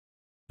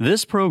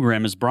This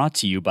program is brought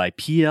to you by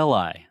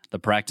PLI, the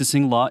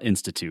Practicing Law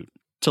Institute.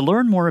 To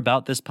learn more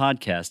about this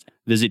podcast,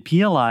 visit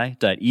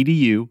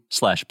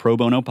pli.edu/pro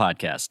bono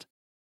podcast.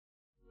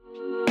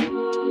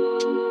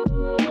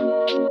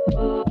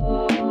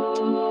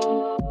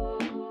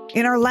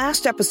 In our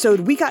last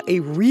episode, we got a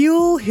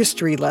real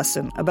history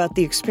lesson about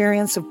the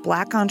experience of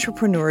Black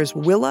entrepreneurs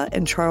Willa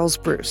and Charles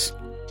Bruce,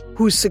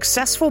 whose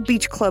successful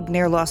beach club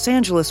near Los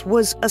Angeles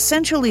was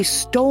essentially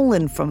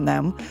stolen from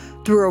them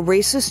through a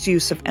racist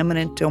use of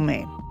eminent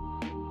domain.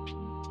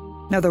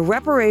 Now, the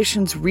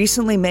reparations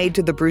recently made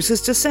to the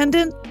Bruce's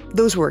descendant,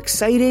 those were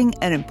exciting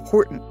and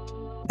important.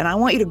 And I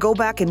want you to go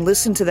back and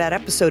listen to that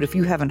episode if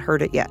you haven't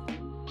heard it yet.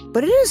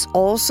 But it is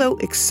also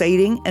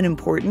exciting and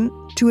important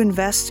to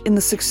invest in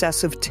the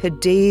success of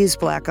today's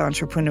Black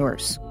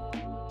entrepreneurs.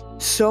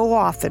 So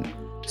often,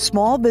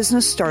 small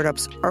business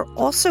startups are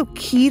also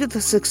key to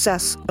the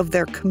success of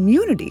their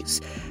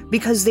communities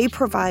because they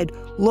provide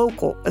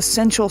local,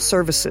 essential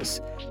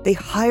services. They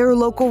hire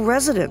local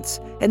residents,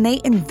 and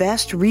they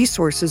invest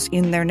resources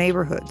in their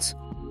neighborhoods.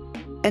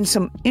 And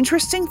some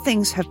interesting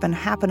things have been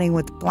happening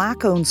with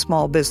Black-owned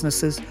small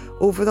businesses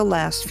over the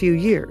last few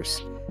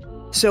years.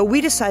 So we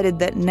decided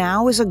that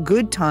now is a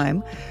good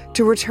time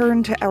to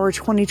return to our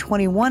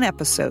 2021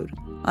 episode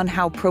on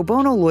how pro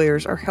bono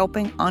lawyers are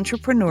helping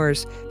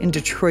entrepreneurs in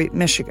Detroit,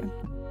 Michigan.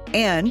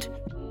 And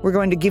we're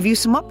going to give you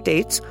some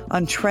updates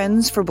on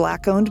trends for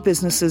Black-owned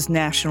businesses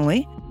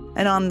nationally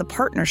and on the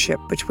partnership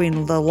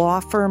between the law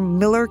firm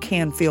Miller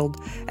Canfield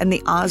and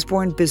the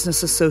Osborne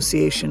Business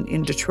Association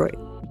in Detroit.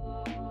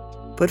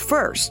 But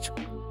first,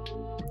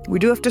 we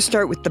do have to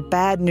start with the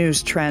bad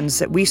news trends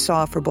that we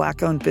saw for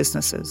Black-owned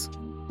businesses.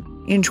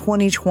 In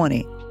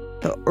 2020,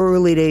 the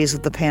early days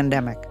of the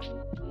pandemic,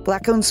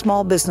 Black-owned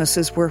small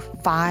businesses were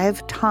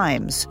 5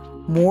 times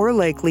more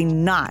likely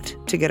not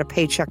to get a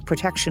Paycheck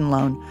Protection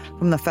loan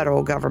from the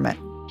federal government.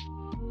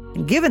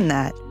 And given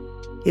that,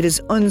 it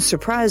is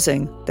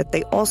unsurprising that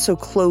they also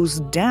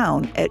closed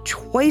down at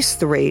twice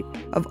the rate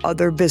of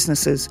other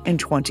businesses in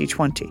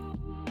 2020.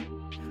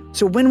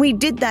 So when we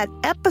did that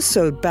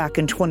episode back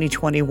in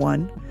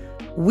 2021,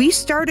 we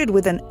started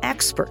with an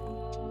expert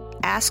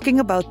asking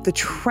about the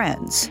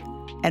trends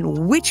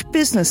and which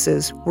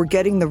businesses were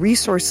getting the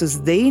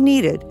resources they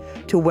needed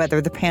to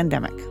weather the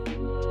pandemic.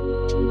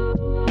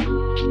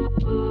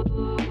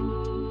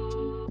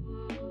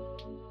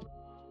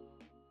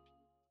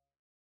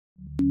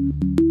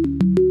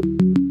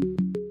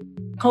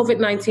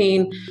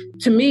 COVID-19,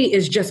 to me,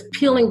 is just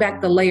peeling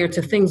back the layer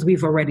to things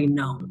we've already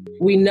known.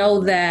 We know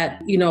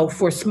that,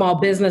 for small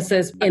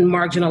businesses in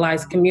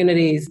marginalized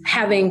communities,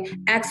 having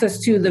access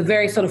to the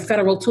very sort of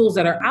federal tools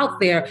that are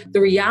out there,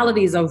 the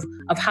realities of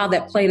how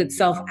that played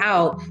itself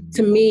out,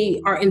 to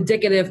me, are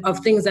indicative of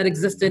things that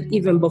existed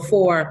even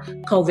before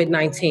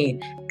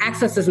COVID-19.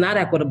 Access is not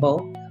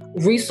equitable.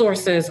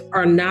 Resources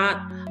are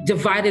not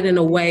divided in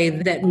a way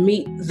that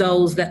meet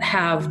those that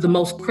have the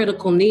most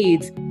critical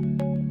needs.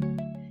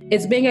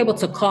 It's being able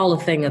to call a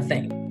thing,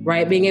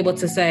 right? Being able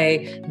to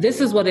say,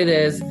 this is what it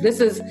is. This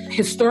is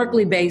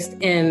historically based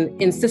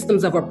in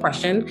systems of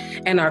oppression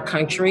in our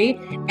country.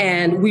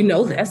 And we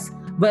know this,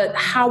 but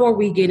how are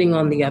we getting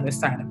on the other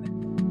side of it?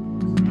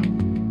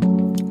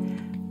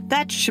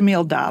 That's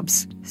Shamil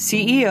Dobbs,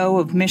 CEO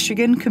of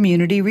Michigan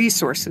Community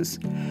Resources,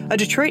 a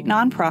Detroit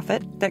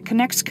nonprofit that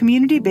connects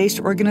community-based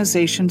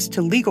organizations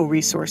to legal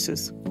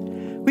resources.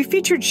 We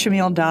featured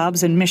Shamil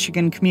Dobbs and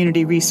Michigan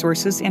Community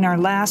Resources in our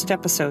last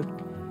episode.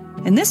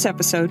 In this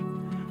episode,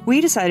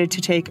 we decided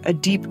to take a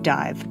deep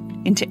dive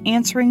into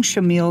answering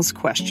Shamil's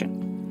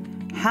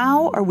question.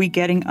 How are we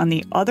getting on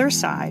the other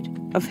side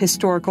of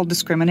historical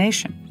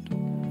discrimination?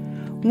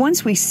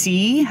 Once we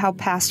see how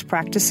past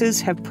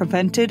practices have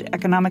prevented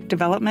economic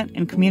development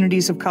in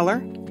communities of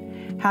color,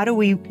 how do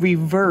we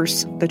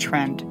reverse the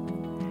trend?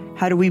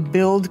 How do we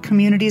build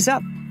communities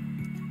up?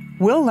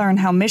 We'll learn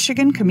how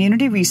Michigan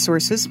Community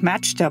Resources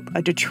matched up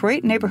a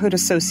Detroit Neighborhood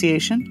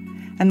Association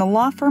and the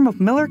law firm of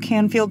Miller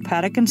Canfield,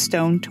 Paddock &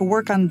 Stone to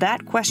work on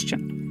that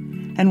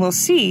question. And we'll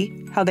see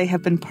how they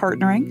have been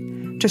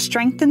partnering to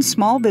strengthen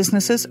small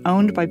businesses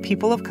owned by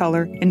people of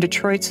color in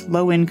Detroit's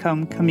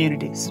low-income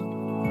communities.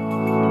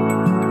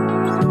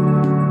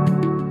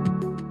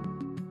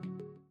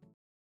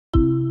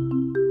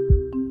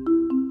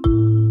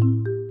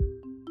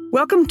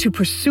 Welcome to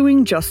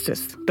Pursuing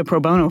Justice, the Pro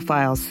Bono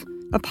Files,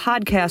 a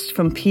podcast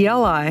from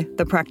PLI,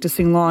 the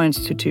Practicing Law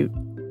Institute,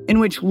 in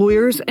which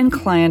lawyers and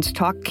clients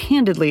talk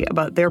candidly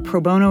about their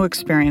pro bono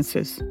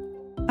experiences.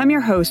 I'm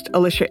your host,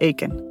 Alicia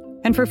Aiken,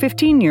 and for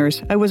 15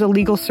 years, I was a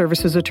legal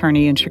services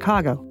attorney in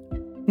Chicago.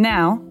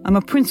 Now, I'm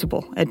a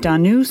principal at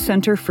Danu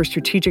Center for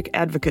Strategic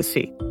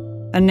Advocacy,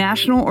 a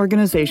national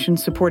organization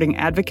supporting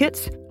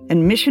advocates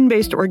and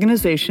mission-based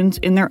organizations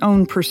in their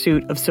own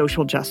pursuit of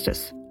social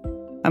justice.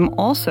 I'm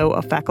also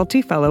a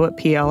faculty fellow at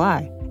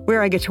PLI,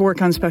 where I get to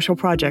work on special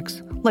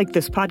projects like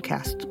this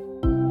podcast.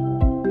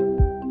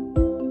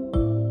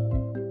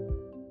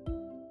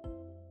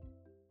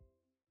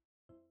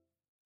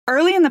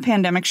 Early in the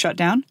pandemic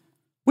shutdown,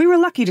 We were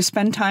lucky to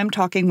spend time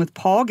talking with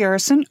Paul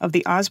Garrison of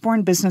the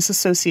Osborne Business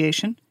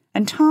Association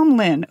and Tom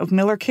Lynn of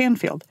Miller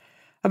Canfield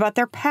about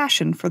their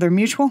passion for their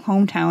mutual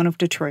hometown of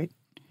Detroit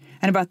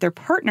and about their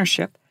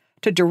partnership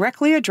to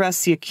directly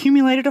address the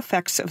accumulated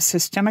effects of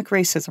systemic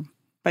racism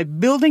by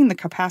building the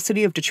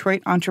capacity of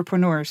Detroit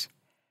entrepreneurs.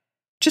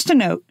 Just a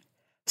note,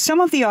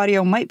 some of the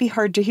audio might be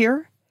hard to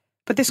hear,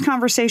 but this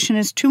conversation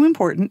is too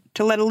important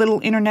to let a little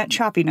internet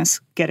choppiness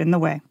get in the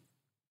way.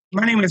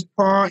 My name is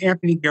Paul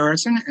Anthony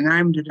Garrison, and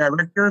I'm the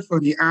director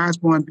for the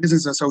Osborne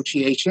Business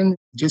Association.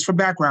 Just for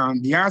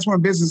background, the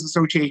Osborne Business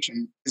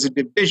Association is a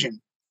division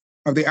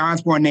of the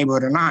Osborne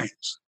Neighborhood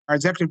Alliance. Our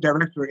executive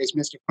director is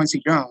Mr.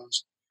 Quincy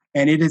Jones,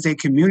 and it is a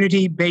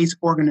community-based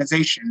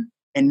organization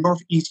in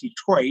Northeast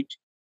Detroit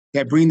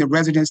that bring the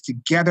residents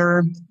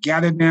together,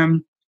 gather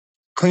them,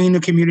 clean the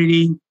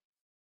community,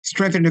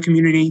 strengthen the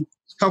community,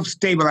 help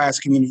stabilize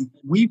the community.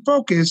 We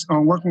focus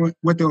on working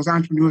with those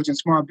entrepreneurs and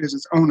small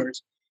business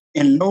owners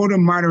in low to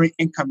moderate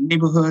income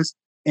neighborhoods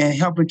and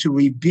helping to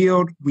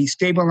rebuild,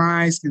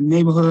 restabilize the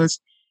neighborhoods,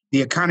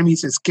 the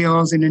economies and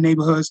skills in the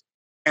neighborhoods,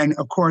 and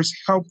of course,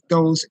 help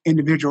those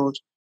individuals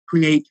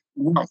create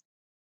wealth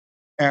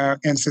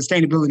and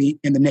sustainability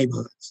in the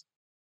neighborhoods.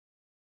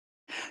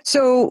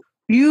 So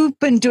you've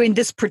been doing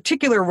this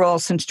particular role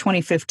since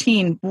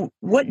 2015.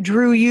 What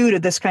drew you to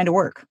this kind of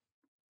work?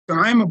 So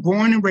I'm a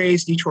born and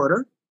raised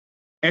Detroiter,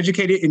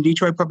 educated in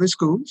Detroit public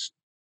schools.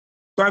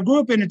 So I grew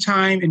up in a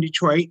time in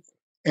Detroit,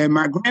 and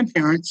my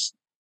grandparents,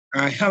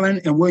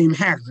 Helen and William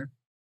Hagler,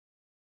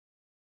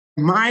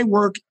 my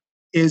work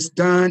is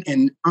done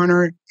in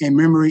honor and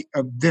memory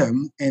of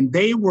them. And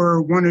they were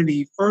one of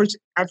the first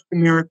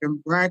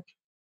African-American Black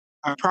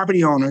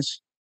property owners,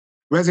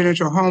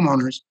 residential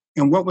homeowners,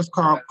 in what was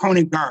called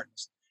Coney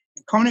Gardens.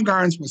 And Coney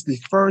Gardens was the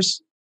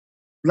first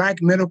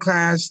Black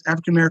middle-class,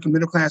 African-American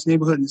middle-class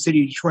neighborhood in the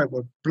city of Detroit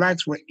where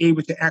Blacks were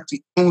able to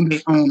actually own their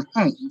own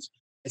homes.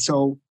 And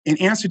so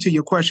in answer to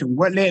your question,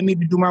 what led me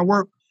to do my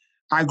work?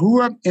 I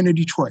grew up in a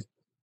Detroit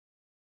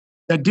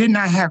that did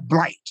not have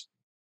blight.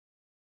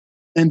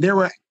 And there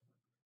were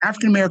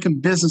African-American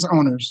business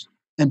owners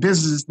and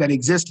businesses that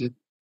existed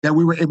that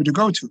we were able to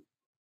go to.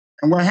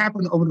 And what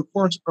happened over the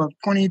course of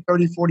 20,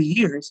 30, 40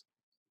 years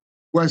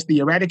was the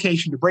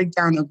eradication, the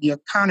breakdown of the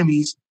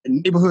economies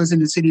and neighborhoods in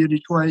the city of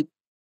Detroit.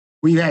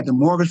 We had the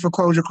mortgage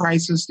foreclosure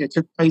crisis that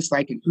took place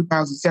like in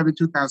 2007,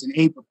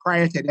 2008. But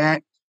prior to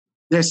that,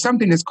 there's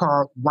something that's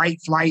called white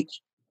flight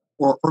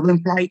or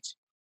urban flight.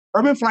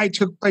 Urban flight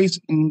took place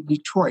in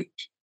Detroit,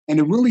 and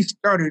it really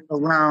started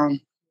around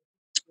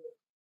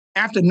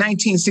after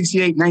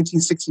 1968,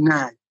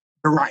 1969,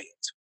 the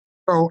riots.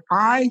 So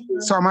I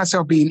saw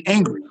myself being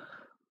angry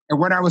at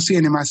what I was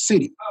seeing in my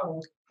city.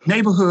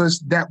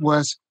 Neighborhoods that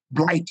was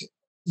blighted.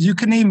 You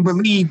couldn't even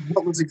believe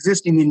what was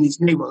existing in these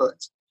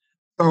neighborhoods.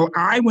 So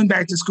I went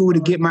back to school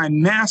to get my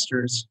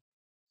master's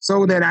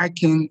so that I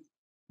can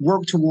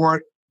work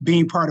toward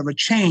being part of a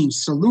change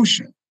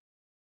solution.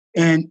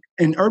 And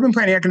in urban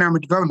planning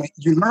economic development,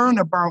 you learn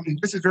about, and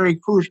this is very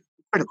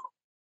critical.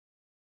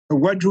 So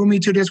what drew me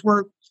to this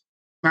work?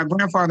 My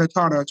grandfather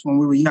taught us when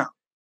we were young.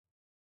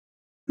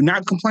 Do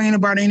not complain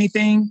about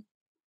anything.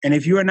 And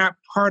if you are not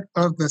part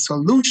of the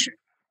solution,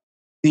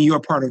 then you are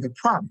part of the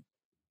problem.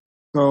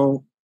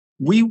 So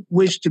we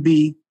wish to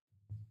be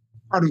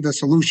part of the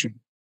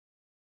solution.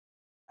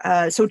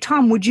 So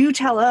Tom, would you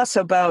tell us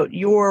about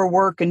your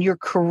work and your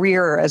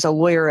career as a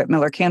lawyer at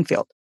Miller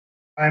Canfield?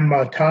 I'm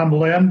Tom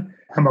Lynn.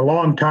 I'm a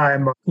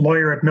longtime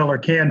lawyer at Miller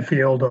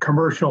Canfield, a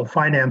commercial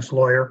finance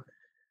lawyer.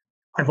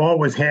 I've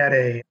always had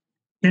an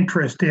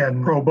interest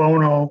in pro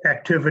bono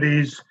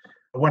activities.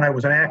 When I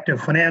was an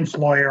active finance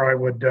lawyer, I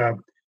would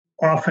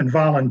often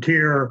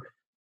volunteer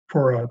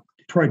for a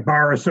Detroit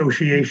Bar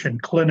Association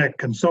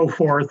clinic and so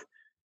forth.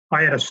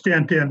 I had a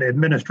stint in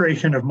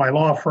administration of my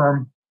law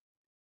firm,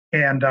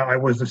 and I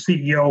was the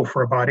CEO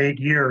for about 8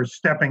 years,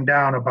 stepping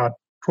down about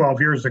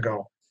 12 years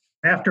ago.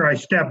 After I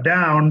stepped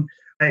down,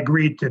 I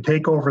agreed to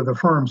take over the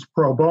firm's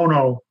pro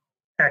bono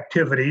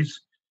activities,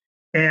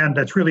 and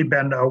it's really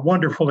been a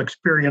wonderful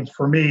experience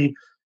for me.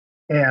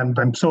 And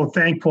I'm so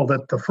thankful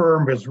that the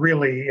firm has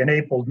really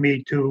enabled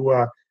me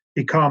to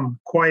become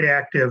quite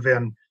active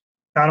in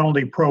not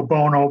only pro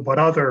bono, but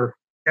other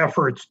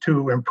efforts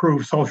to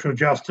improve social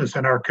justice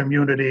in our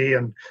community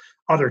and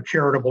other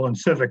charitable and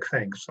civic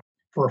things.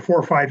 For 4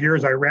 or 5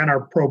 years, I ran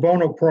our pro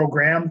bono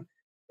program.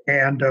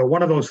 And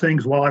one of those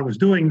things while I was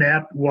doing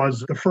that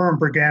was the firm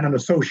began an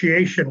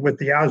association with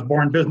the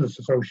Osborne Business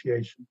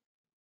Association.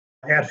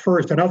 At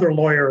first, another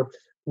lawyer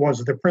was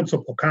the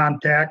principal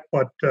contact,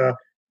 but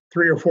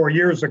 3 or 4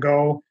 years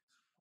ago,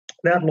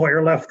 that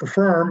lawyer left the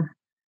firm,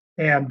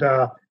 and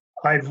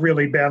I've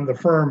really been the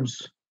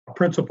firm's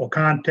principal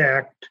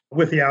contact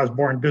with the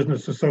Osborne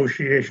Business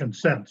Association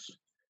since.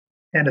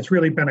 And it's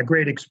really been a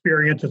great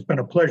experience. It's been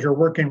a pleasure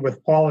working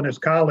with Paul and his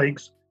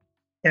colleagues.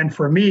 And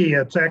for me,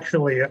 it's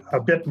actually a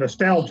bit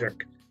nostalgic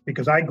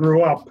because I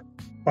grew up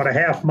about a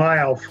half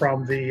mile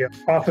from the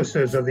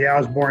offices of the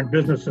Osborne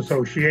Business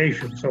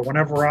Association. So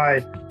whenever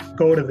I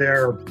go to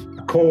their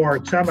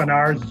cohort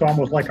seminars, it's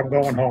almost like I'm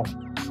going home.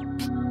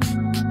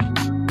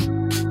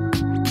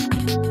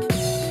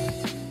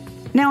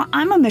 Now,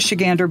 I'm a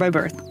Michigander by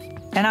birth,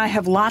 and I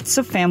have lots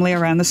of family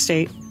around the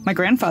state. My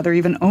grandfather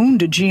even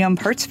owned a GM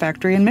parts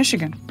factory in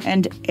Michigan,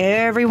 and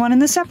everyone in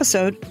this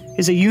episode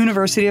is a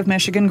University of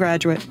Michigan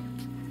graduate.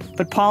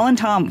 But Paul and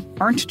Tom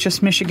aren't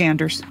just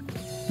Michiganders.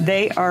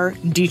 They are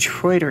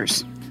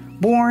Detroiters,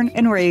 born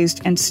and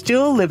raised and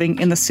still living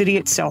in the city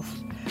itself,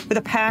 with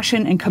a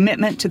passion and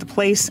commitment to the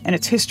place and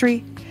its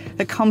history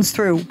that comes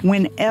through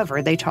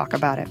whenever they talk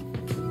about it.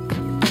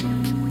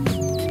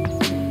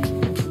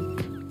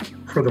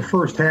 For the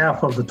first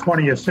half of the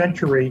 20th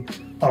century,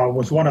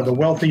 was one of the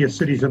wealthiest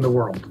cities in the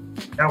world.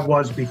 That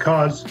was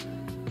because,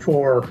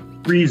 for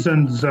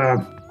reasons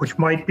which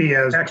might be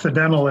as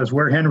accidental as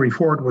where Henry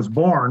Ford was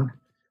born,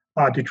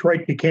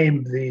 Detroit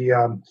became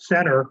the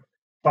center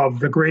of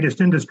the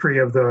greatest industry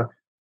of the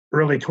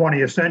early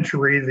 20th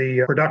century,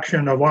 the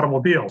production of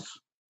automobiles.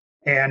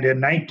 And in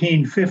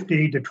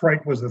 1950,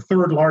 Detroit was the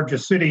third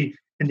largest city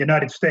in the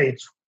United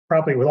States,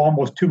 probably with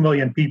almost 2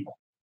 million people.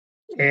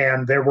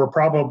 And there were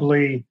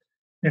probably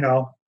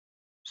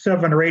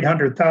 700,000 or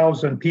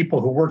 800,000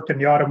 people who worked in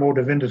the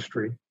automotive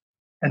industry.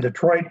 And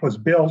Detroit was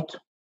built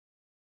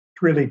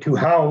really to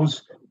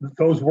house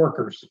those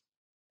workers.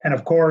 And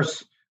of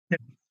course,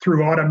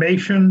 through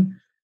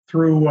automation,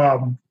 through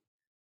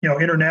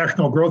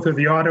international growth of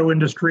the auto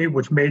industry,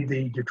 which made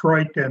the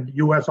Detroit and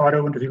U.S.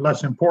 auto industry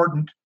less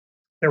important,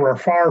 there were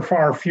far,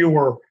 far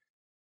fewer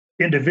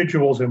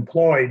individuals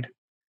employed,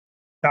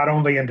 not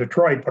only in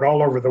Detroit, but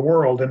all over the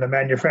world in the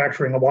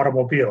manufacturing of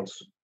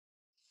automobiles.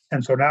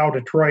 And so now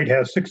Detroit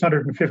has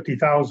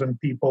 650,000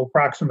 people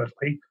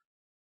approximately,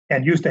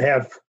 and used to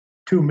have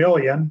 2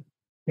 million,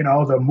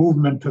 the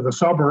movement to the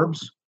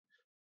suburbs.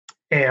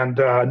 And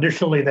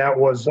initially that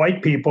was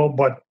white people,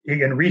 but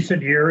in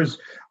recent years,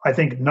 I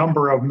think a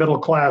number of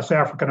middle-class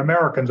African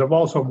Americans have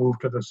also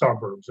moved to the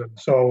suburbs. And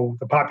so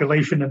the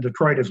population in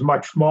Detroit is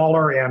much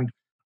smaller and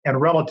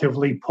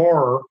relatively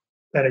poorer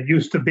than it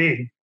used to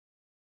be.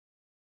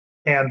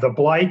 And the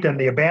blight and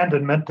the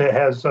abandonment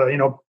has,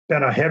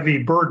 been a heavy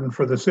burden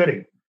for the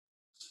city.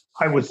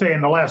 I would say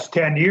in the last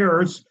 10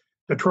 years,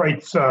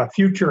 Detroit's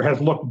future has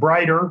looked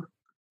brighter.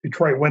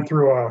 Detroit went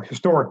through a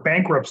historic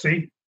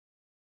bankruptcy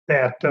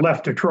that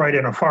left Detroit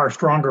in a far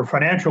stronger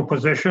financial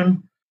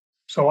position.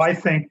 So I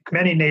think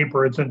many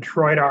neighborhoods in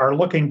Detroit are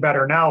looking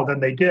better now than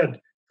they did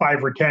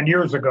 5 or 10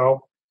 years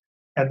ago.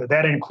 And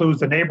that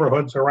includes the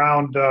neighborhoods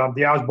around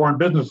the Osborne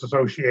Business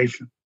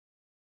Association,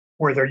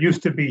 where there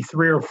used to be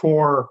 3 or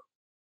 4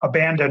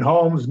 abandoned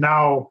homes.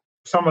 Now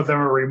some of them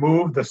are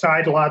removed. The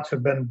side lots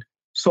have been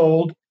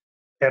sold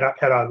at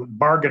a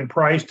bargain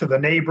price to the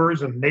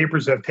neighbors, and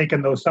neighbors have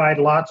taken those side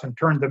lots and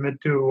turned them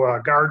into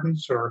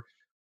gardens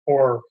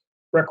or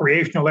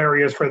recreational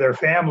areas for their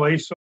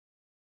families.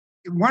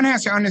 One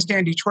has to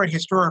understand Detroit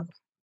historically.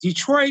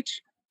 Detroit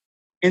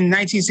in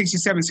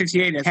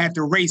 1967-68 had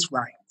the race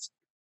riots.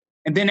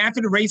 And then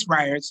after the race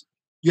riots,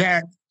 you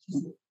had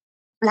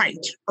flight,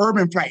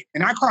 urban flight.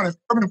 And I call it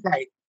urban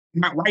flight,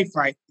 not white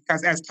flight,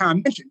 because as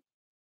Tom mentioned,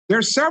 there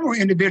are several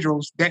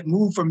individuals that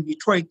moved from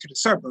Detroit to the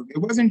suburb. It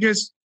wasn't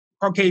just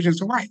Caucasians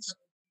or whites.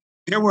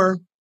 There were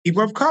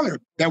people of color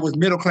that was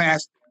middle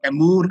class that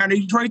moved out of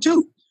Detroit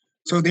too.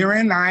 So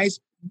therein lies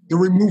the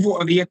removal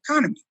of the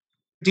economy.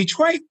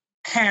 Detroit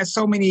had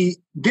so many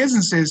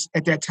businesses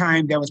at that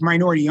time that was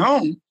minority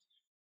owned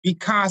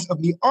because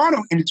of the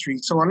auto industry.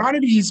 So a lot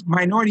of these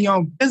minority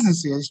owned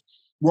businesses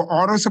were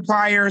auto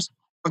suppliers,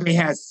 or they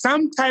had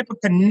some type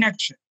of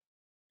connection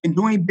in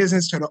doing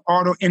business to the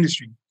auto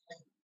industry.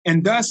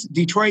 And thus,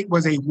 Detroit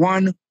was a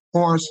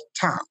one-horse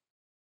town.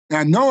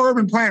 Now, no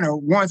urban planner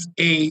wants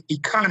an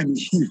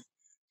economy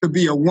to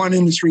be a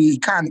one-industry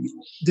economy.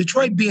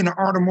 Detroit being an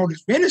automotive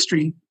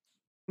industry,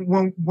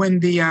 when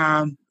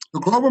the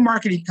global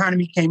market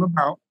economy came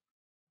about,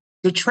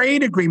 the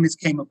trade agreements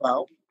came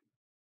about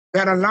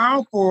that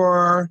allow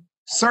for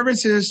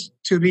services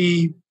to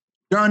be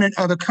done in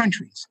other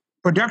countries,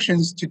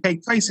 productions to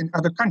take place in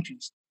other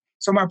countries.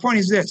 So my point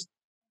is this: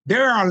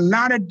 there are a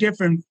lot of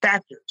different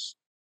factors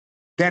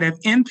that have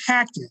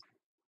impacted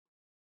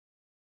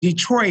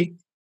Detroit: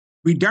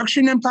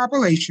 reduction in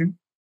population,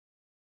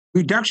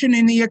 reduction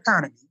in the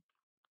economy,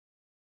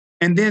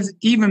 and then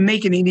even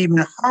making it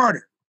even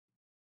harder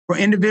for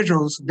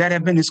individuals that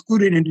have been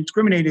excluded and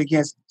discriminated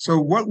against. So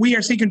what we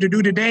are seeking to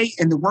do today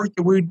and the work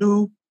that we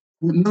do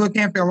with Miller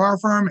Canfield Law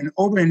Firm and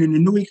Oberlin in the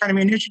New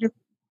Economy Initiative,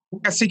 we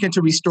are seeking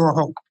to restore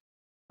hope.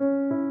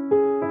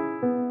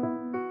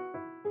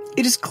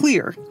 It is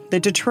clear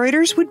that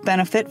Detroiters would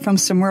benefit from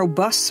some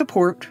robust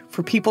support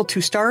for people to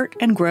start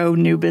and grow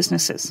new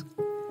businesses.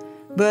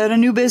 But a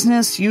new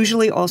business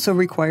usually also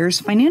requires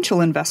financial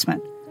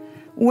investment,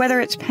 whether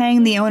it's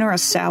paying the owner a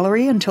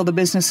salary until the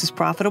business is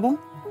profitable,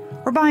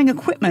 or buying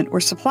equipment or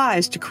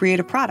supplies to create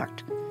a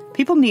product.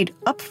 People need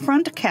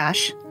upfront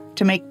cash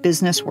to make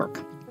business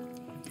work.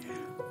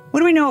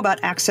 What do we know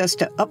about access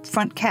to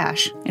upfront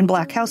cash in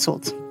Black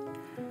households?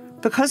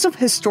 Because of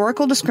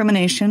historical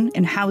discrimination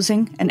in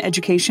housing and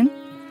education,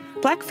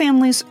 Black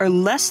families are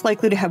less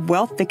likely to have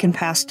wealth they can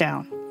pass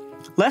down,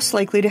 less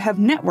likely to have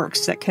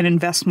networks that can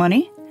invest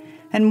money,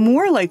 and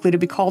more likely to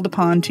be called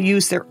upon to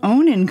use their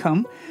own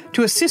income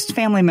to assist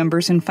family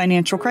members in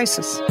financial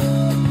crisis.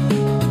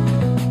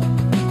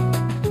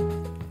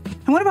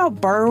 And what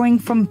about borrowing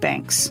from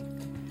banks?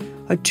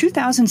 A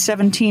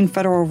 2017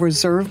 Federal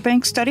Reserve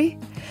Bank study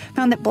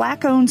found that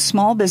Black-owned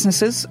small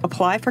businesses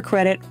apply for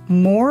credit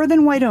more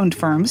than white-owned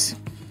firms,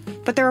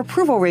 but their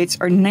approval rates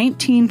are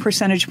 19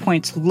 percentage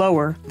points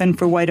lower than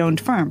for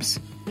white-owned firms.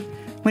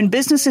 When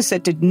businesses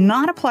that did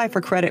not apply for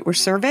credit were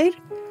surveyed,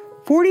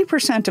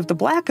 40% of the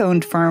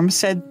Black-owned firms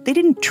said they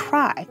didn't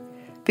try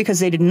because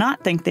they did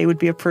not think they would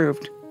be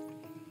approved.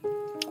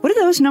 What do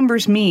those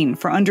numbers mean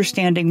for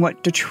understanding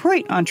what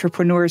Detroit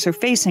entrepreneurs are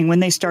facing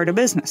when they start a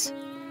business?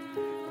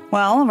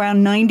 Well,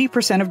 around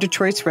 90% of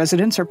Detroit's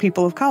residents are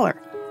people of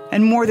color,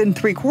 and more than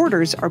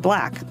 3/4 are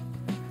Black.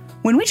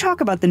 When we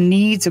talk about the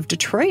needs of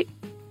Detroit,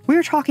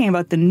 we're talking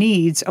about the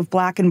needs of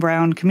Black and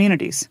brown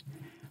communities.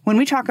 When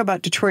we talk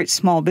about Detroit's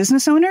small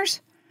business owners,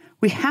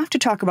 we have to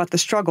talk about the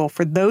struggle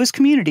for those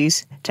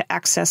communities to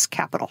access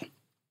capital.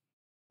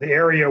 The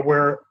area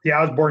where the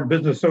Osborne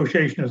Business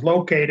Association is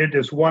located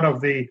is one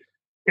of the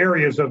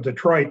areas of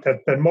Detroit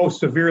that's been most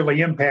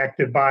severely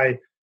impacted by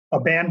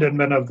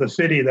abandonment of the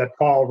city that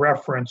Paul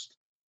referenced,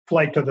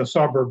 flight to the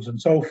suburbs and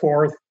so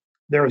forth.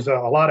 There's a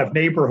lot of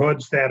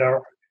neighborhoods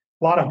a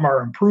lot of them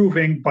are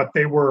improving, but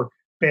they were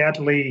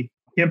badly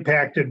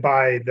impacted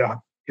by the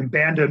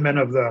abandonment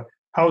of the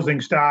housing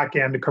stock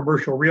and the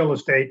commercial real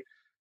estate.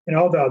 You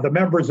know, the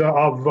members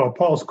of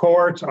Paul's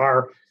cohorts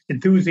are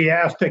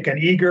enthusiastic and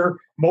eager.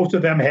 Most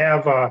of them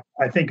have,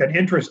 I think, an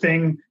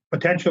interesting,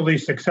 potentially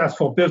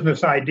successful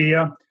business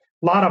idea.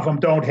 A lot of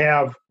them don't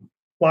have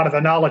a lot of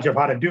the knowledge of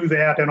how to do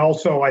that. And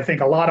also, I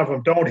think a lot of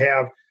them don't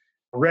have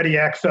ready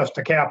access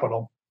to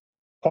capital.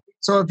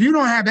 So if you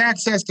don't have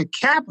access to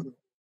capital,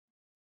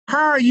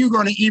 how are you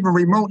going to even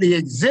remotely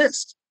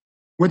exist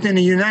within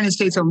the United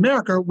States of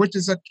America, which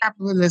is a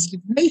capitalistic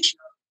nation?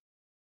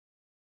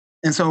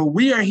 And so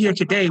we are here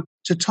today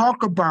to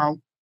talk about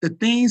the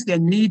things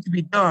that need to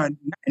be done,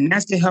 and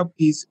that's to help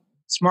these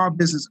small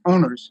business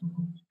owners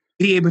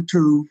be able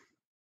to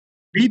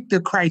meet the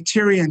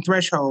criteria and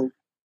threshold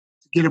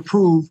to get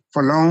approved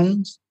for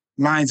loans,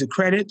 lines of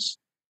credits,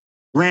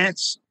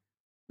 grants,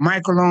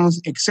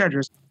 microloans,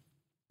 etc.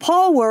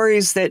 Paul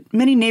worries that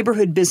many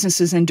neighborhood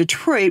businesses in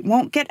Detroit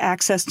won't get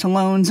access to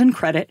loans and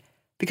credit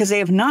because they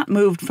have not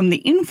moved from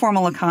the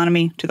informal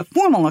economy to the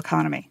formal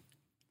economy.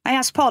 I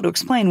asked Paul to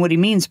explain what he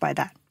means by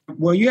that.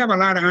 Well, you have a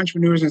lot of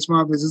entrepreneurs and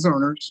small business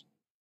owners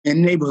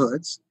in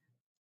neighborhoods,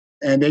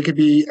 and they could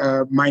be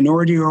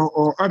minority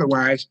or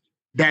otherwise,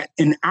 that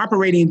in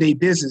operating their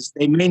business,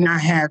 they may not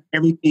have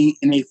everything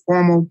in a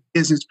formal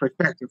business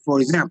perspective.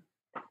 For example,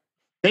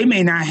 they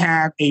may not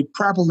have a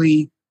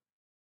properly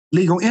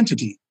legal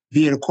entity,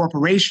 be it a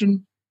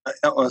corporation, a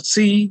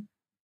LLC,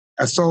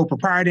 a sole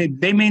proprietor.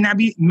 They may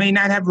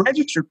not have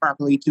registered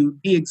properly to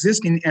be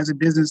existing as a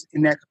business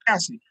in that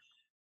capacity.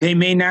 They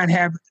may not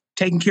have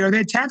taken care of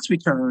their tax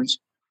returns,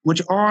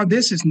 which all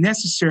this is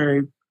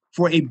necessary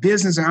for a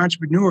business and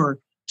entrepreneur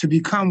to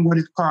become what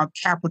is called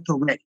capital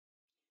ready.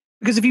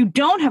 Because if you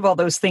don't have all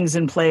those things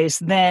in place,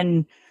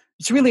 then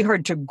it's really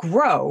hard to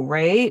grow,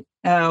 right?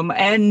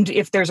 And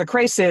if there's a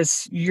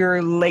crisis,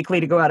 you're likely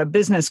to go out of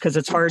business because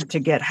it's hard to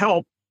get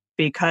help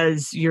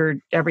because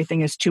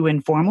everything is too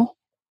informal.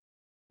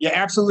 You're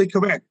absolutely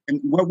correct.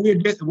 And what we're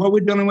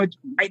dealing with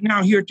right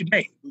now here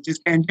today, which is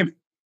pandemic,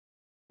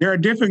 there are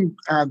different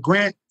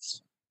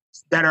grants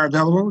that are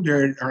available.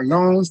 There are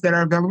loans that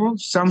are available.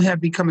 Some have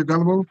become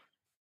available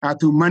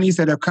through monies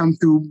that have come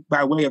through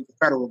by way of the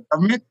federal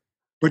government.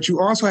 But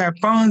you also have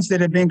funds that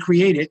have been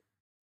created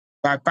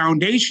by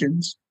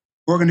foundations,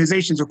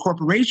 organizations, or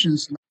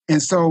corporations.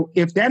 And so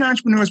if that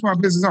entrepreneur, small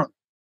business owner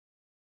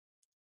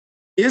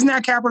is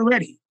not capital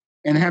ready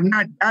and have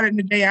not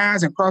dotted their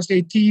I's and crossed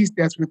their T's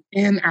that's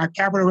within our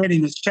capital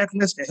readiness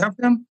checklist to help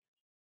them,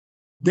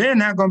 they're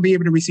not going to be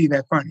able to receive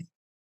that funding.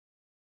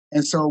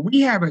 And so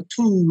we have a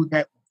tool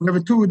that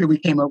we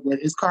came up with.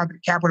 It's called the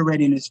Capital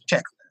Readiness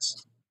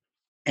Checklist.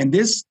 And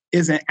this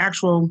is an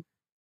actual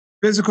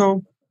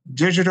physical,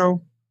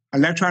 digital,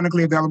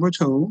 electronically available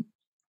tool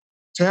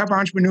to help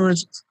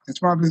entrepreneurs and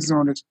small business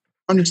owners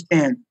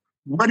understand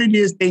what it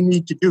is they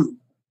need to do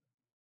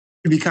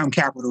to become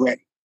capital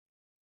ready.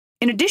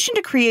 In addition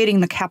to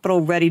creating the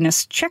Capital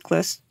Readiness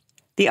Checklist,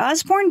 the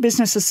Osborne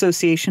Business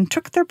Association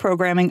took their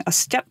programming a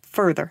step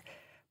further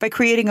by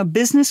creating a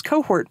business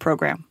cohort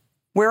program,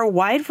 where a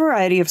wide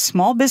variety of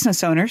small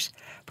business owners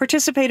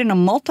participate in a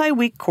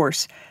multi-week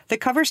course that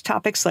covers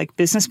topics like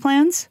business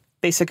plans,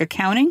 basic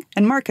accounting,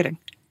 and marketing.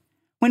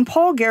 When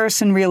Paul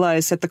Garrison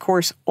realized that the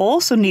course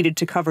also needed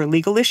to cover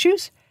legal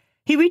issues,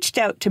 he reached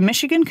out to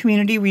Michigan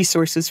Community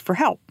Resources for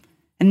help,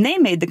 and they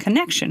made the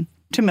connection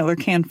to Miller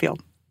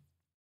Canfield.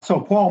 So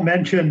Paul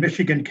mentioned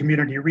Michigan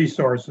Community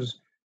Resources.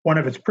 One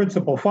of its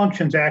principal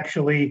functions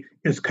actually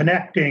is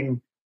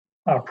connecting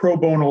pro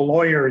bono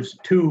lawyers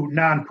to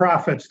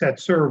nonprofits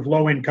that serve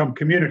low-income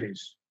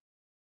communities.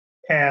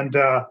 And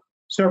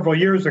several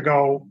years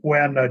ago,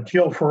 when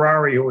Jill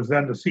Ferrari, who was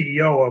then the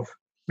CEO of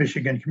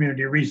Michigan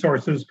Community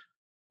Resources,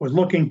 was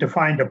looking to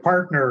find a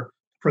partner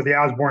for the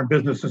Osborne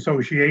Business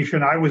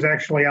Association. I was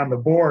actually on the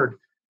board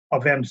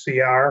of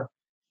MCR,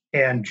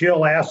 and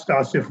Jill asked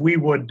us if we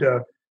would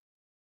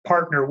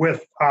partner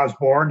with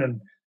Osborne, and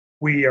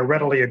we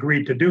readily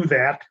agreed to do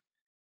that.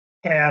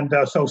 And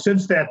so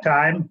since that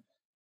time,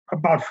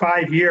 about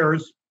 5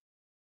 years,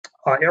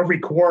 every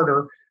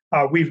quarter,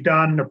 we've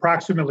done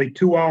approximately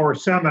 2-hour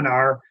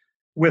seminar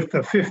with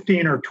the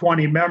 15 or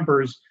 20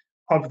 members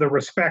of the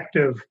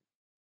respective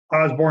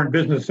Osborne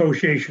Business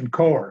Association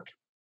cohort.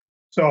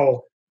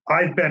 So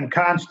I've been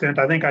constant.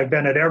 I think I've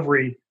been at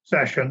every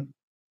session,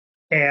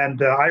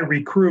 and I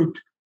recruit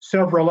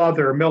several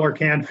other Miller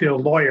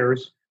Canfield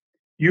lawyers.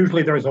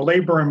 Usually there's a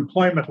labor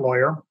employment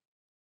lawyer,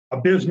 a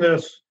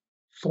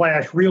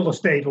business/real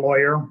estate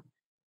lawyer,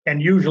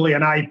 and usually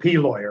an IP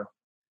lawyer.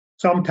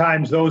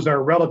 Sometimes those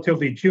are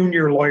relatively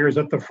junior lawyers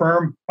at the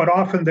firm, but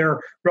often they're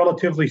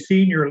relatively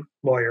senior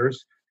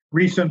lawyers.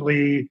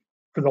 Recently,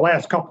 for the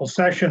last couple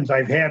sessions,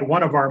 I've had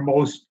one of our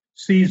most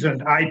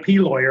seasoned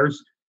IP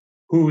lawyers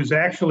who's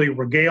actually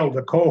regaled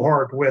the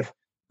cohort with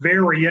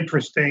very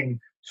interesting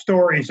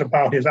stories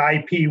about his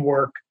IP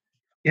work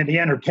in the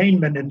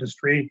entertainment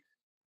industry,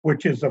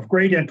 which is of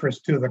great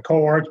interest to the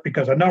cohorts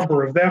because a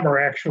number of them are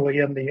actually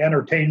in the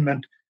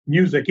entertainment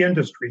music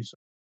industries.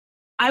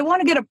 I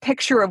want to get a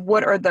picture of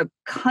what are the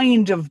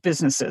kind of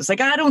businesses.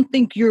 Like, I don't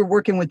think you're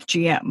working with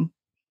GM.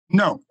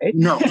 No.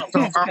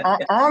 So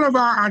all of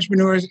our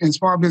entrepreneurs and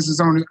small business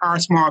owners are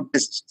small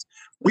businesses.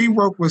 We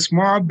work with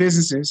small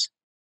businesses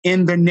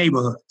in the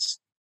neighborhoods,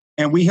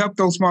 and we help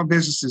those small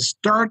businesses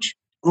start,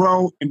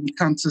 grow, and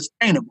become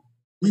sustainable.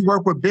 We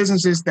work with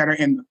businesses that are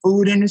in the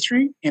food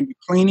industry, in the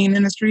cleaning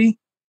industry,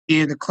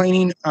 in the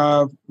cleaning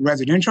of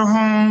residential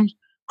homes,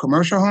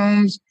 commercial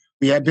homes.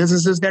 We have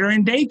businesses that are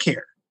in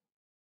daycare,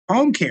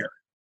 home care,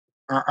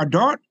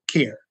 adult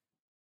care,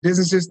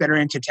 businesses that are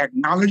into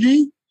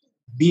technology,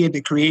 be it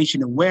the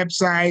creation of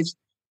websites,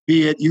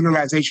 be it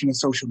utilization of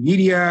social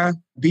media,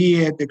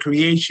 be it the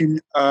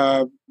creation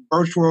of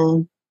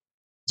virtual,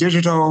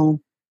 digital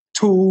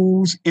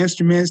tools,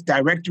 instruments,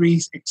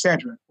 directories,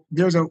 etc.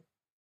 There's a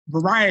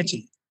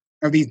variety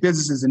of these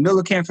businesses, and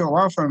Miller Canfield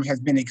Law Firm has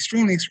been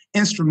extremely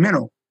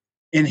instrumental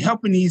in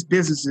helping these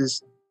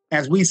businesses,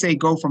 as we say,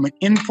 go from an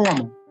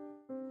informal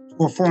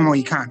to a formal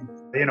economy.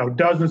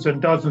 Dozens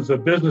and dozens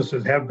of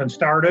businesses have been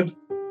started.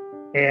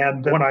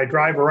 And when I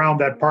drive around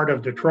that part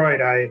of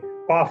Detroit, I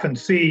often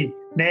see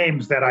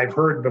names that I've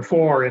heard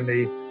before in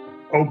the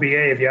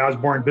OBA, the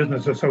Osborne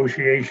Business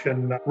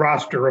Association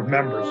roster of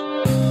members.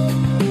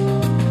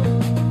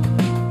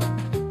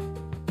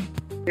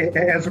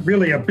 As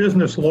really a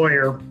business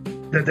lawyer,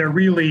 that they're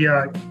really,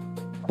 a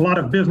lot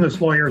of business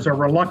lawyers are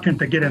reluctant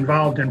to get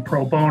involved in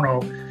pro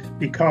bono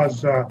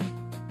because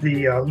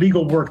the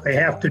legal work they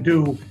have to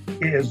do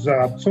is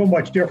so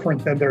much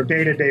different than their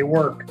day-to-day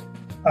work,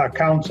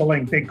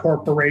 counseling big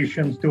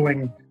corporations,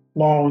 doing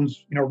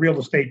loans, real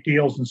estate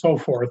deals, and so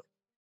forth.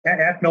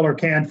 At Miller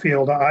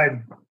Canfield,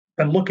 I've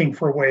been looking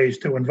for ways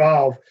to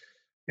involve,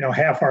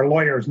 half our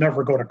lawyers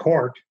never go to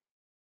court,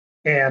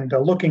 and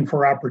looking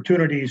for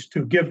opportunities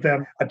to give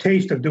them a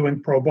taste of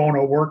doing pro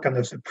bono work and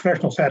the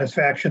professional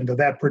satisfaction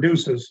that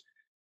produces.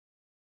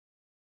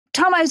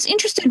 Tom, I was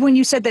interested when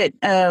you said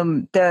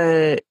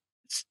that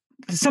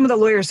some of the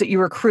lawyers that you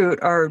recruit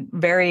are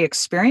very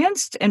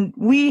experienced, and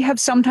we have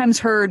sometimes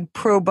heard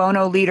pro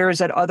bono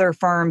leaders at other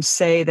firms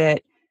say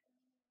that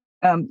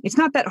it's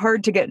not that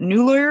hard to get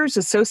new lawyers,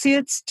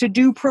 associates, to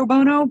do pro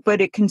bono, but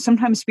it can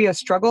sometimes be a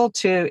struggle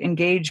to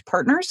engage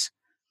partners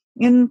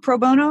in pro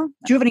bono.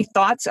 Do you have any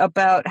thoughts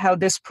about how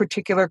this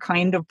particular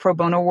kind of pro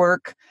bono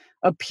work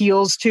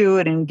appeals to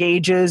and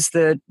engages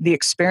the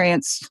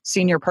experienced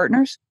senior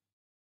partners?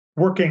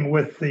 Working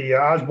with the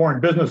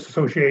Osborne Business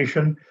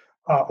Association,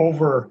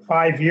 over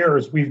 5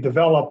 years, we've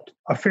developed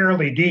a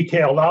fairly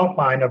detailed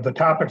outline of the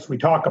topics we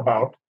talk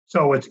about.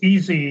 So it's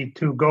easy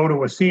to go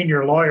to a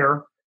senior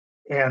lawyer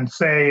and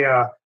say,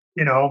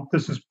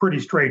 this is pretty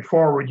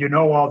straightforward.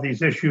 All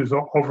these issues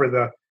over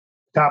the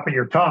top of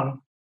your tongue.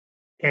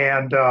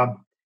 And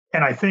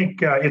I think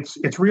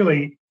it's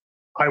really,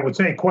 I would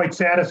say, quite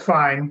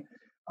satisfying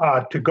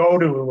to go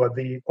to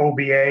the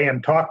OBA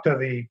and talk to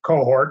the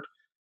cohort.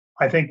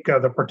 I think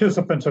the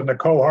participants in the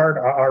cohort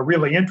are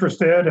really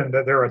interested, and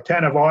they're a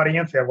attentive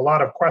audience. They have a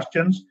lot of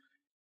questions.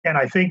 And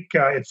I think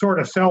it sort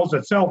of sells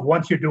itself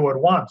once you do it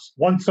once.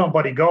 Once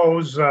somebody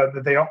goes,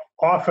 they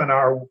often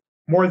are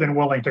more than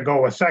willing to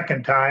go a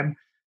second time.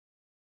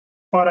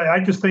 But I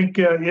just think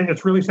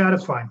it's really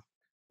satisfying.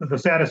 The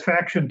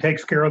satisfaction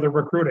takes care of the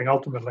recruiting,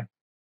 ultimately.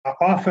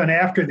 Often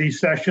after these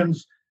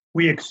sessions,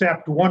 we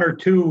accept one or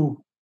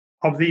two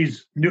of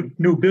these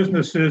new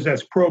businesses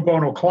as pro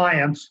bono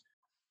clients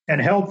and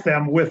help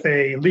them with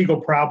a legal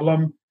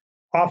problem.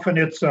 Often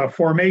it's a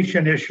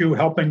formation issue,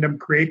 helping them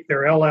create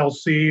their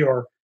LLC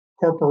or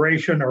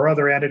corporation or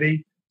other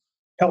entity,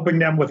 helping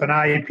them with an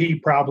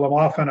IP problem,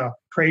 often a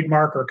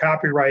trademark or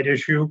copyright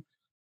issue.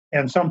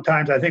 And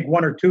sometimes, I think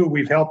one or two,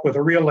 we've helped with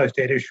a real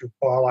estate issue,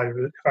 Paul,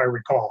 if I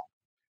recall.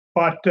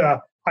 But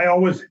I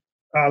always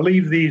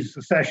leave these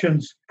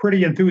sessions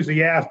pretty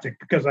enthusiastic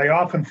because I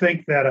often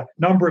think that a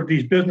number of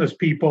these business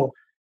people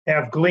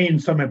have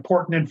gleaned some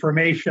important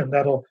information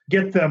that'll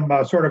get them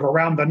sort of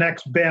around the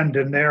next bend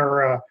in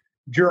their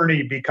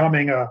journey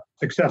becoming a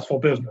successful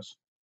business.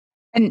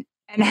 And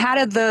how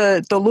did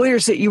the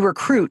lawyers that you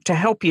recruit to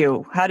help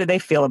you, how do they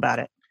feel about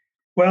it?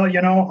 Well,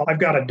 I've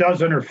got a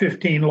dozen or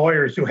 15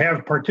 lawyers who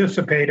have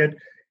participated,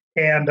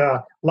 and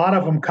a lot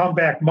of them come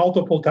back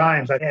multiple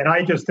times. And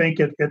I just think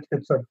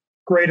it's a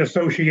great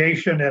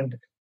association, and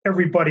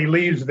everybody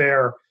leaves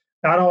there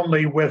not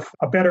only with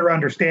a better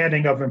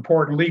understanding of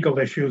important legal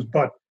issues,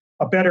 but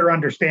a better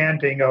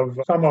understanding of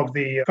some of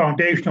the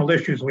foundational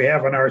issues we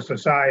have in our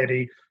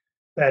society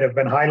that have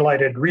been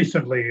highlighted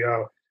recently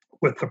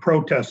with the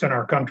protests in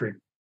our country.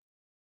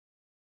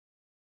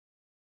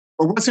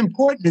 But what's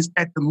important is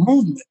that the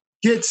movement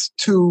gets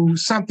to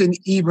something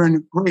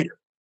even greater.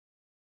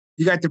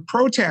 You got the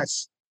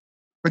protests,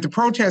 but the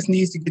protest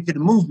needs to get to the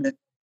movement,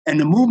 and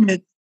the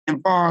movement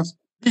involves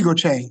legal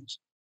change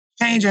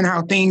in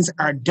how things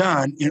are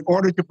done in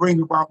order to bring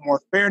about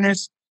more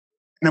fairness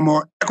and a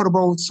more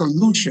equitable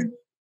solution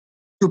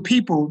to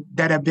people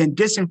that have been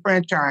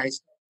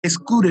disenfranchised,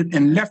 excluded,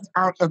 and left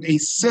out of a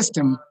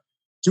system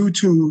due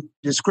to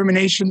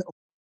discrimination,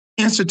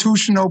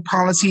 institutional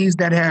policies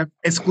that have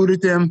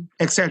excluded them,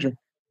 etc.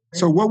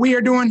 So what we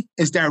are doing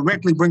is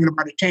directly bringing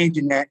about a change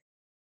in that.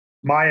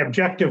 My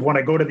objective when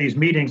I go to these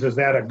meetings is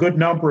that a good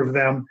number of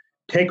them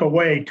take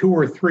away 2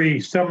 or 3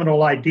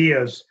 seminal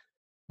ideas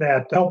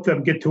that help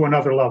them get to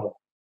another level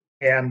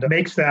and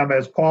makes them,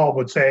 as Paul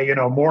would say,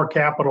 more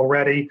capital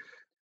ready.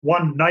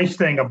 One nice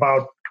thing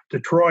about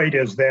Detroit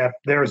is that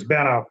there's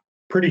been a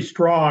pretty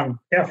strong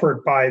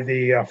effort by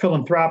the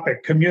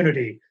philanthropic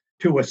community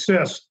to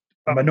assist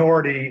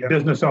minority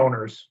business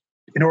owners.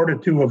 In order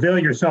to avail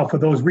yourself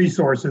of those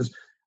resources,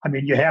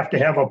 you have to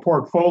have a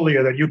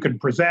portfolio that you can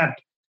present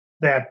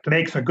that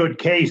makes a good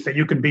case that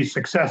you can be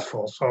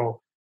successful.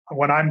 So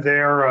when I'm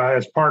there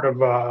as part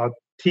of a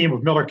team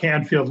of Miller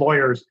Canfield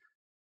lawyers,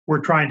 we're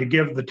trying to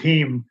give the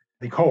team,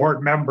 the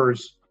cohort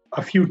members,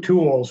 a few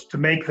tools to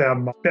make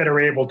them better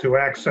able to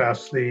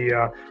access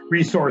the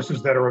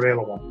resources that are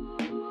available.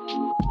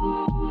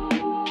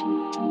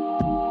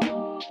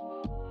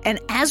 And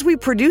as we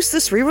produce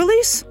this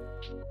re-release,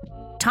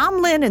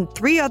 Tom Lynn and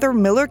 3 other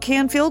Miller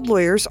Canfield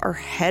lawyers are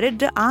headed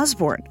to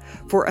Osborne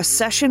for a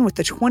session with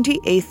the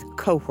 28th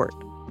cohort.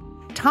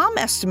 Tom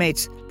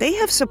estimates they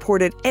have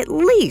supported at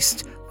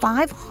least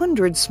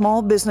 500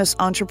 small business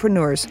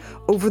entrepreneurs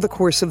over the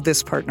course of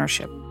this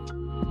partnership.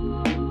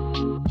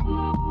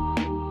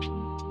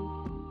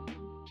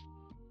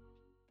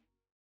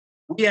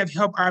 We have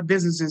helped our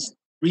businesses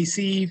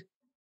receive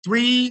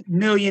 $3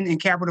 million in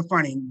capital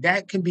funding.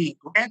 That can be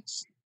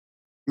grants,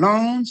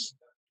 loans,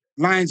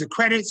 lines of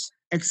credits,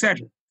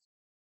 etc.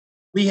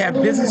 We have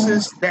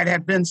businesses that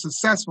have been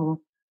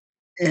successful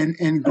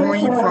in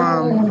going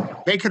from,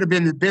 they could have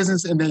been the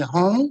business in their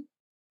home,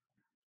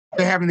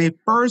 to having their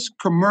first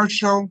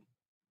commercial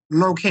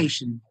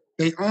location.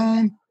 They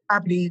own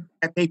property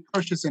that they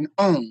purchase and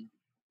own.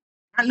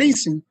 Not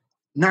leasing,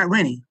 not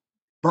renting,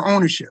 but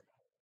ownership.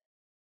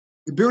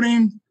 The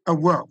building of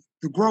wealth,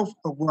 the growth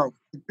of wealth,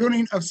 the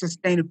building of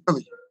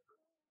sustainability.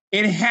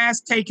 It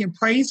has taken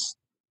place.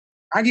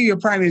 I'll give you a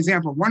prime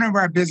example. One of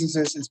our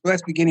businesses is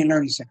Blessed Beginning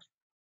Learning Center.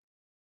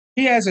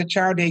 He has a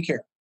child daycare.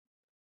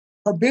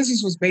 Her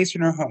business was based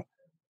in her home.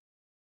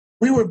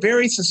 We were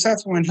very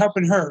successful in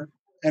helping her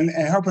and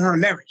helping her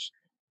leverage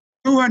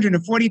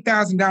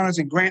 $240,000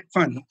 in grant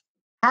funding.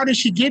 How did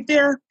she get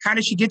there? How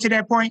did she get to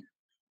that point?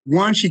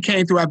 One, she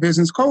came through our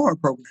business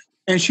cohort program,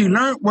 and she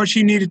learned what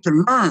she needed to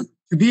learn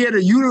to be able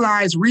to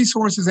utilize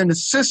resources in the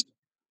system.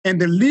 And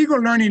the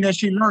legal learning that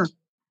she learned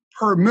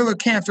per Miller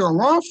Canfield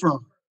law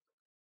firm,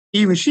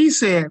 even she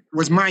said,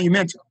 was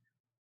monumental.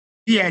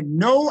 She had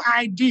no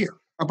idea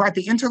about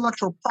the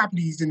intellectual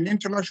properties and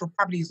intellectual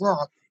properties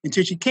law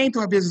until she came to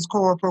our business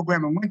cohort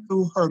program and went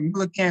through her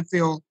Miller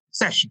Canfield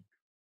session.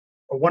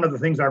 One of the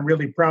things I'm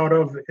really proud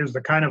of is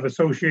the kind of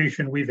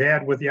association we've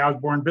had with the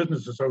Osborne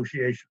Business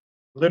Association.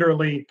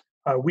 Literally,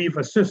 we've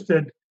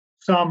assisted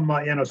some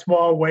in a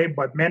small way,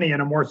 but many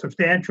in a more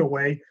substantial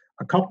way,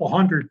 a couple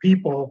hundred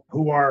people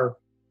who are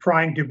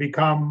trying to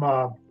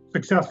become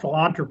successful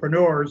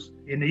entrepreneurs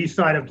in the east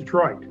side of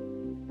Detroit.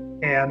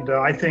 And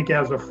I think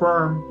as a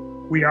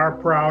firm, we are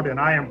proud, and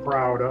I am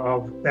proud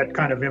of that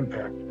kind of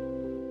impact.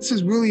 This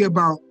is really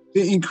about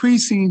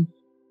increasing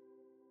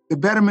the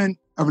betterment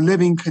of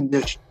living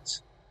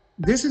conditions.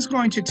 This is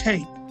going to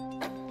take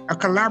a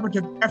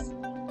collaborative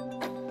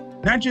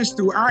effort, not just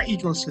through our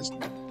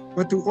ecosystem,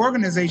 but through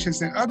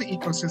organizations and other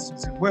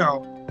ecosystems as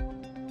well,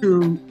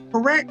 to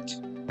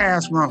correct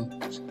past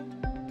wrongs.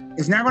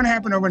 It's not going to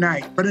happen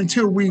overnight, but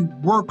until we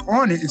work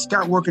on it and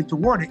start working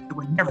toward it, it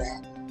would never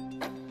happen.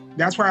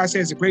 That's why I say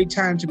it's a great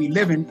time to be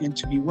living and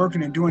to be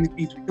working and doing the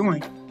things we're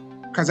doing,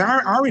 because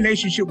our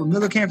relationship with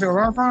Miller Canfield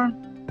Law Firm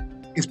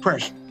is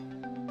precious.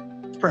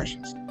 It's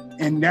precious.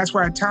 And that's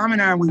why Tom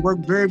and I, we work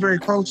very, very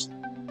close.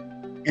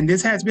 And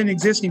this has been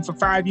existing for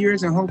 5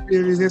 years and hopefully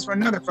it exists for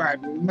another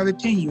 5 years, another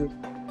 10 years,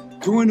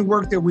 doing the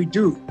work that we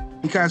do.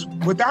 Because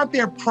without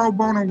their pro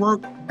bono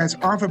work that's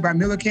offered by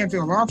Miller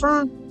Canfield Law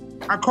Firm,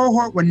 our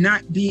cohort would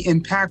not be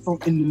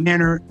impactful in the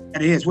manner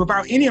that it is.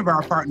 Without any of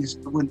our partners,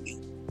 it wouldn't be.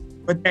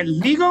 But that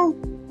legal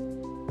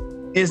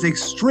is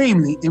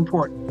extremely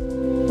important.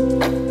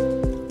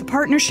 The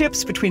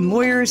partnerships between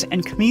lawyers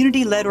and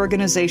community-led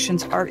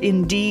organizations are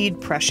indeed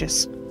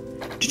precious.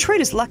 Detroit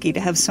is lucky to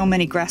have so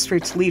many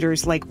grassroots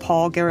leaders like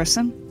Paul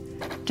Garrison,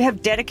 to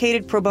have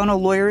dedicated pro bono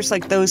lawyers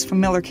like those from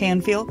Miller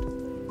Canfield,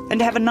 and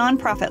to have a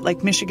nonprofit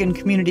like Michigan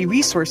Community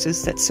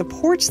Resources that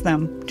supports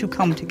them to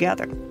come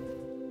together.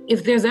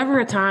 If there's ever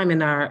a time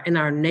in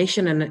our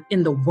nation and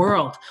in the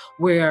world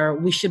where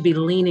we should be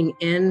leaning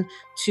in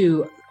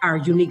to our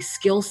unique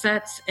skill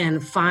sets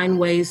and find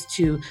ways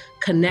to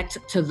connect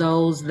to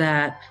those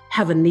that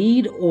have a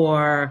need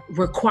or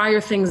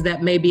require things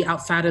that may be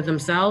outside of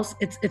themselves,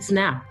 it's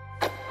now.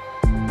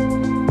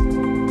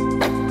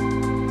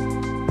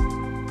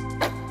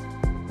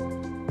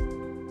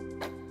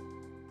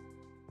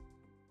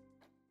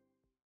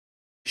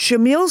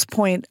 Shamil's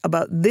point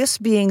about this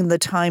being the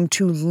time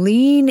to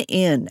lean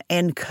in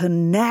and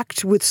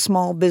connect with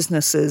small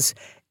businesses,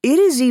 it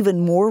is even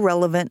more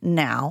relevant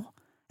now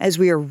as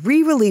we are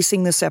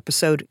re-releasing this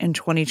episode in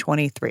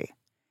 2023.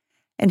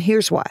 And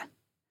here's why.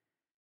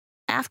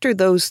 After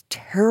those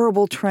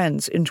terrible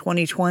trends in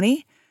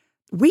 2020,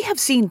 we have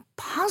seen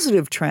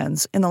positive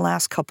trends in the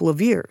last couple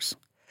of years.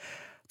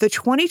 The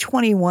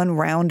 2021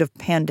 round of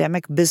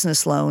pandemic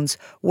business loans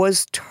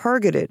was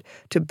targeted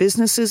to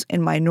businesses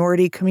in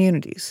minority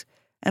communities.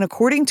 And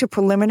according to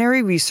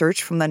preliminary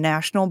research from the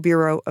National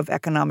Bureau of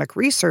Economic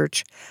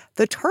Research,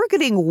 the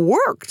targeting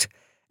worked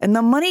and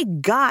the money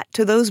got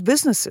to those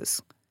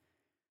businesses.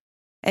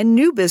 And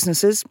new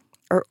businesses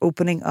are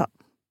opening up.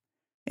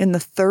 In the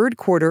third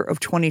quarter of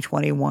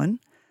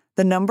 2021,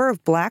 the number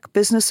of Black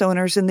business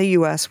owners in the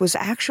U.S. was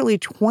actually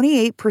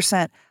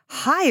 28%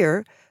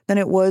 higher than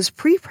it was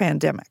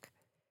pre-pandemic.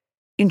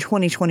 In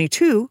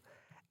 2022,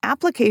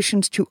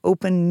 applications to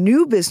open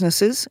new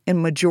businesses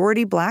in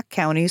majority Black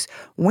counties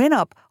went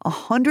up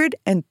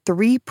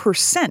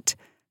 103%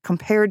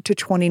 compared to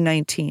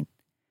 2019.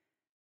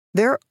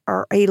 There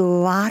are a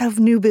lot of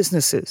new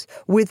businesses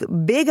with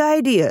big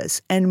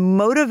ideas and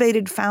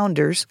motivated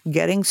founders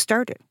getting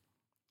started.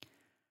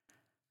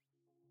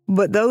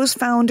 But those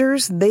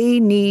founders, they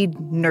need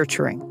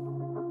nurturing.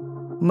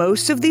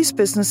 Most of these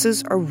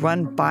businesses are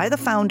run by the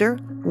founder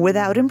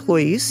without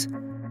employees,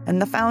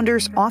 and the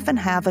founders often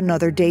have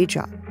another day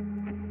job.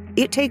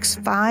 It takes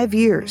 5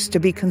 years to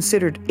be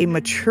considered a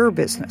mature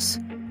business.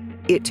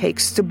 It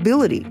takes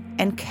stability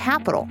and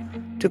capital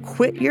to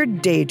quit your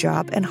day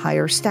job and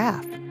hire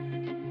staff.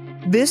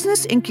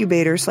 Business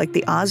incubators like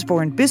the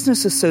Osborne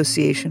Business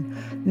Association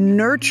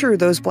nurture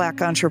those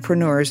Black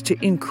entrepreneurs to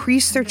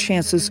increase their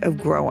chances of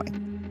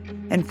growing.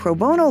 And pro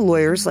bono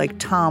lawyers like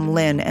Tom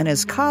Lynn and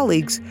his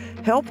colleagues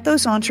help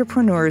those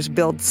entrepreneurs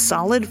build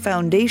solid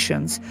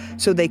foundations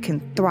so they can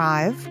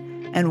thrive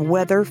and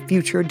weather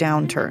future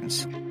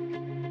downturns.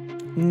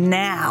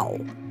 Now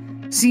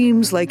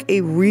seems like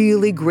a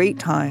really great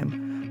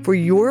time for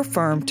your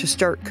firm to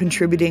start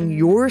contributing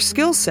your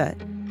skill set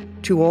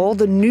to all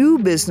the new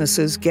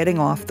businesses getting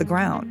off the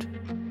ground.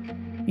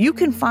 You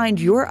can find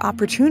your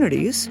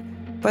opportunities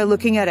by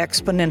looking at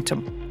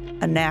Exponentum,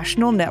 a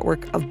national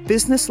network of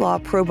business law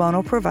pro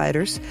bono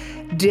providers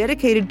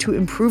dedicated to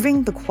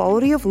improving the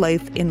quality of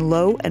life in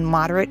low and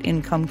moderate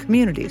income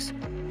communities.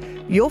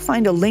 You'll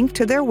find a link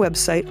to their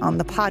website on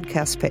the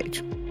podcast page.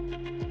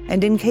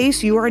 And in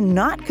case you are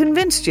not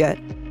convinced yet,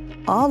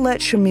 I'll let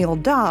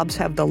Shamil Dobbs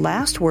have the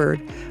last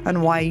word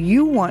on why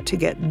you want to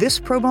get this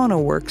pro bono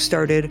work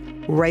started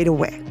right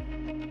away.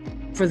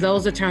 For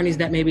those attorneys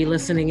that may be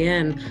listening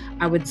in,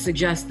 I would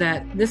suggest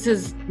that this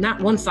is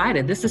not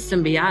one-sided. This is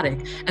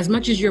symbiotic. As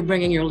much as you're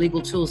bringing your legal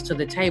tools to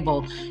the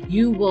table,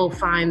 you will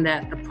find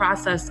that the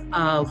process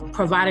of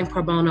providing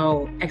pro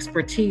bono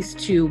expertise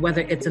to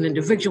whether it's an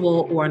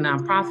individual or a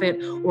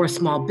nonprofit or a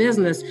small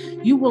business,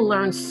 you will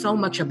learn so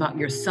much about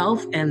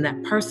yourself and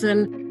that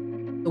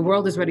person. The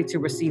world is ready to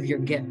receive your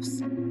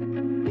gifts.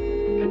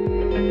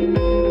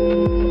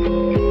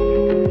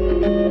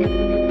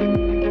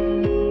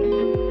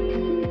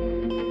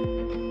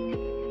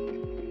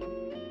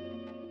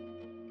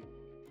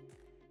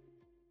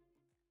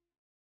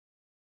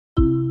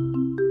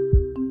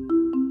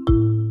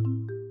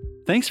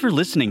 Thanks for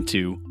listening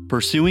to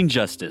Pursuing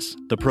Justice,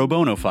 the Pro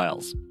Bono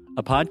Files,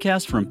 a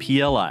podcast from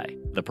PLI,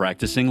 the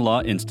Practicing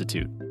Law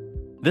Institute.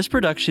 This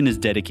production is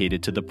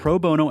dedicated to the pro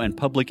bono and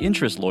public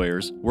interest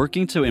lawyers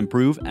working to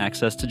improve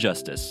access to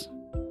justice.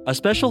 A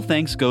special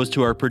thanks goes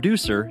to our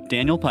producer,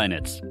 Daniel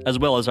Peinitz, as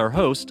well as our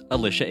host,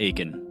 Alicia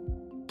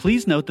Aiken.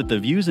 Please note that the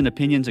views and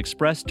opinions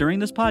expressed during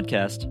this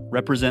podcast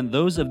represent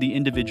those of the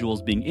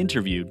individuals being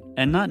interviewed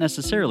and not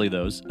necessarily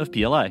those of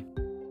PLI.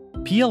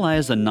 PLI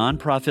is a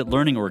nonprofit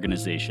learning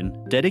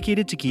organization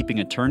dedicated to keeping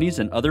attorneys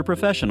and other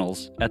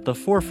professionals at the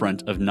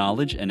forefront of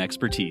knowledge and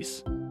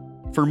expertise.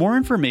 For more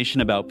information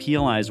about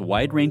PLI's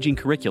wide-ranging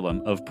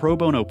curriculum of pro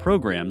bono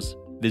programs,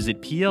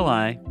 visit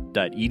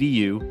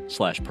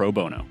pli.edu/pro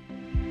bono.